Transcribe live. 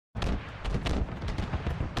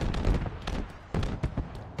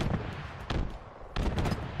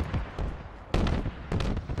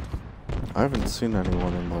I haven't seen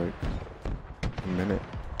anyone in like a minute.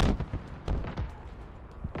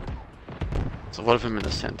 So what if I'm in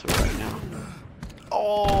the center right now?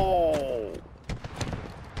 Oh!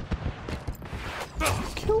 You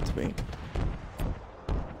killed me.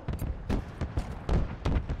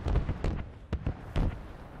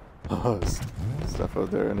 Oh, stuff out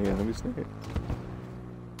there. Any enemies near?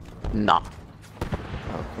 Nah.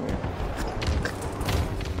 Oh, come here.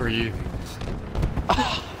 Where are you?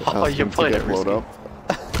 Oh, you played it risky. Up.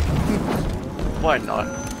 Why not?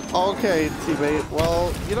 Okay, teammate.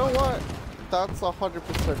 Well, you know what? That's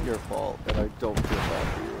 100% your fault, and I don't feel bad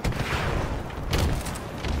for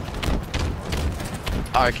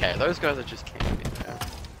you. Okay, those guys are just camping there.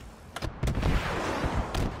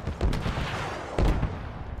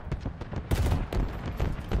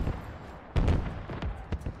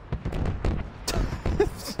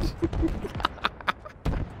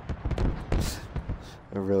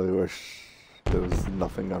 I really wish there was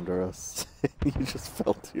nothing under us. You just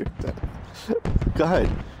fell to your death. Go ahead.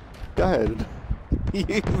 Go ahead. You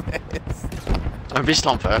missed. I missed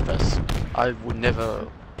on purpose. I would never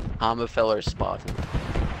harm a fellow Spartan.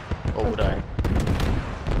 Or would I?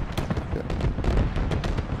 Okay.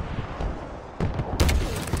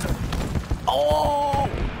 Oh!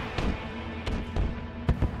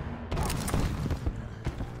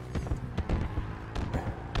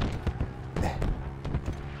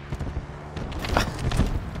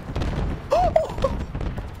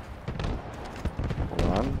 Hold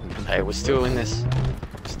on. Hey, we're still in this.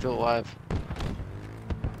 We're still alive.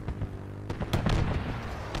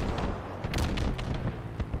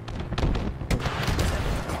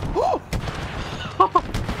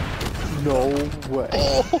 No way.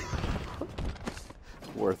 Oh!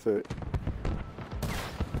 Worth it.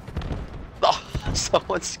 Oh,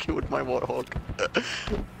 someone killed my warthog.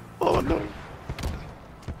 Oh no.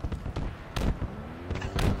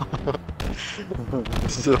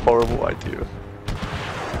 This is a horrible idea.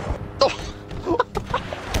 Oh!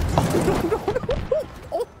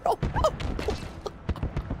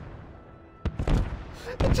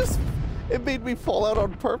 It made me fall out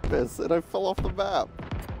on purpose, and I fell off the map.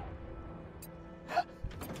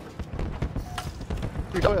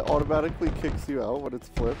 You know it automatically kicks you out when it's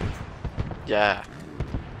flipped? Yeah.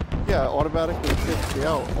 Yeah, it automatically kicks me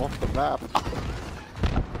out off the map.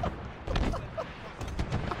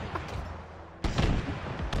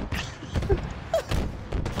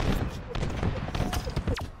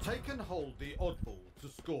 Take and hold the oddball to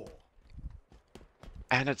score.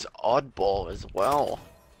 And it's oddball as well.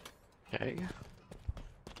 Okay.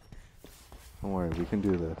 Don't worry, we can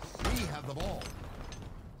do this. We have the ball.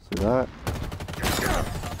 See that?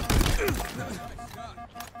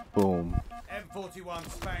 Boom. M41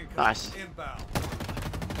 Spanker Nice. inbound.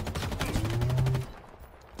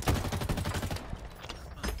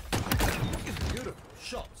 Beautiful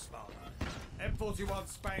shot, Spartan. M41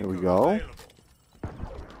 Spanker Here we go. available.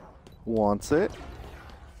 Wants it.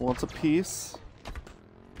 Wants a piece.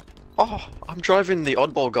 Oh, I'm driving the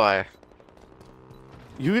oddball guy.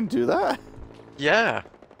 You can do that? Yeah.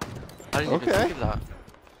 I didn't even think of that.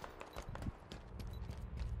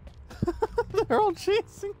 They're all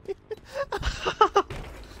chasing me.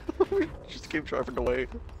 We just keep driving away.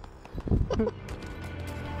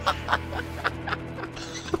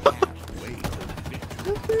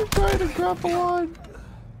 They're trying to grapple on.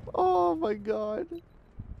 Oh my god.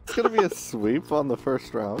 It's gonna be a sweep on the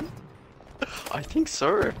first round. I think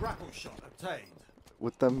so. Grapple shot obtained.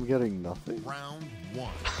 With them getting nothing. Round one.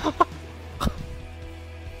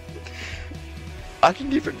 I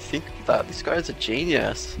didn't even think of that. This guy's a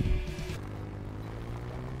genius.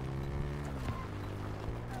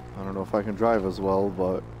 I don't know if I can drive as well,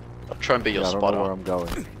 but I'll try and be your I don't know where spotter. I'm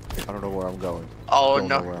going. I don't know where I'm going. Oh Don't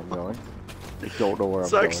no. know where I'm going. I don't know where I'm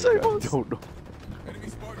Zach, going. save I us. don't know.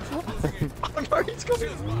 Oh no, he's coming.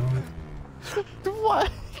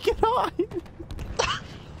 What? Get on!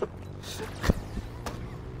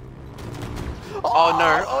 Oh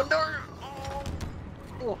no, oh no.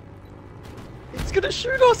 Oh. He's gonna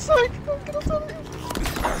shoot us, Zach. I'm gonna tell you.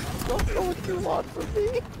 Don't go too long for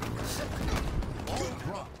me. Ball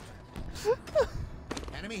dropped.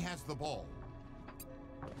 Enemy has the ball.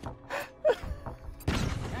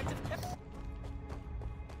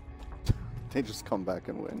 They just come back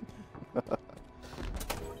and win.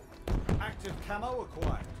 Active camo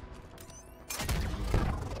acquired.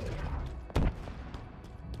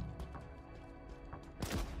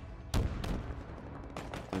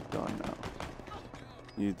 They're done now.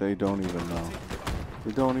 They don't even know.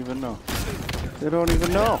 They don't even know. They don't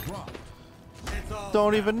even know.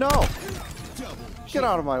 Don't even know. Get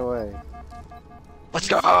out of my way. Let's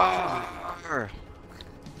go. Ah! Sir.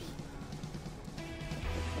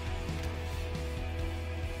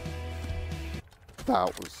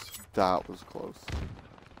 That was close.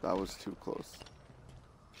 That was too close.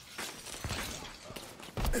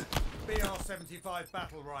 BR-75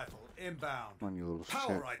 battle rifle inbound. Come on, you little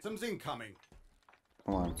Power shit. items incoming.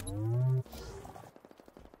 Come on.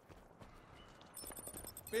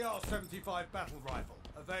 BR-75 battle rifle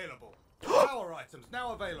available. Power items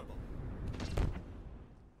now available.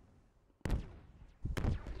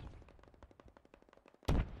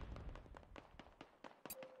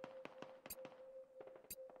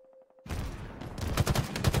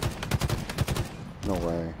 No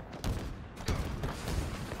way.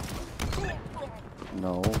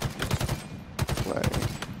 No way.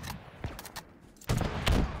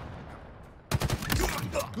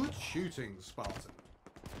 Good shooting, Spartan.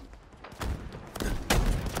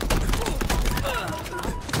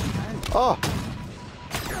 Oh!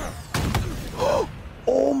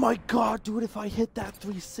 Oh my god, dude, if I hit that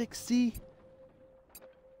 360.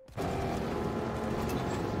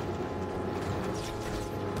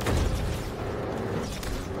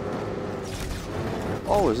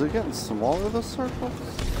 Oh, is it getting smaller, the circles?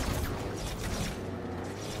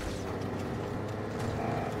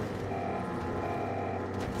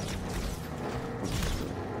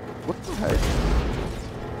 What the heck?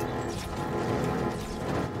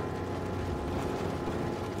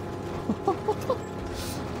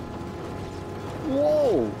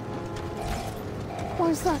 Whoa! Why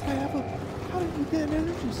does that guy have a... How did you get an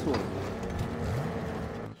energy sword?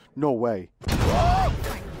 No way.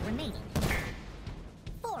 Spartans remaining.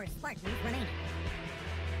 4 Spartans remaining.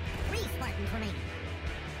 3 Spartans remaining.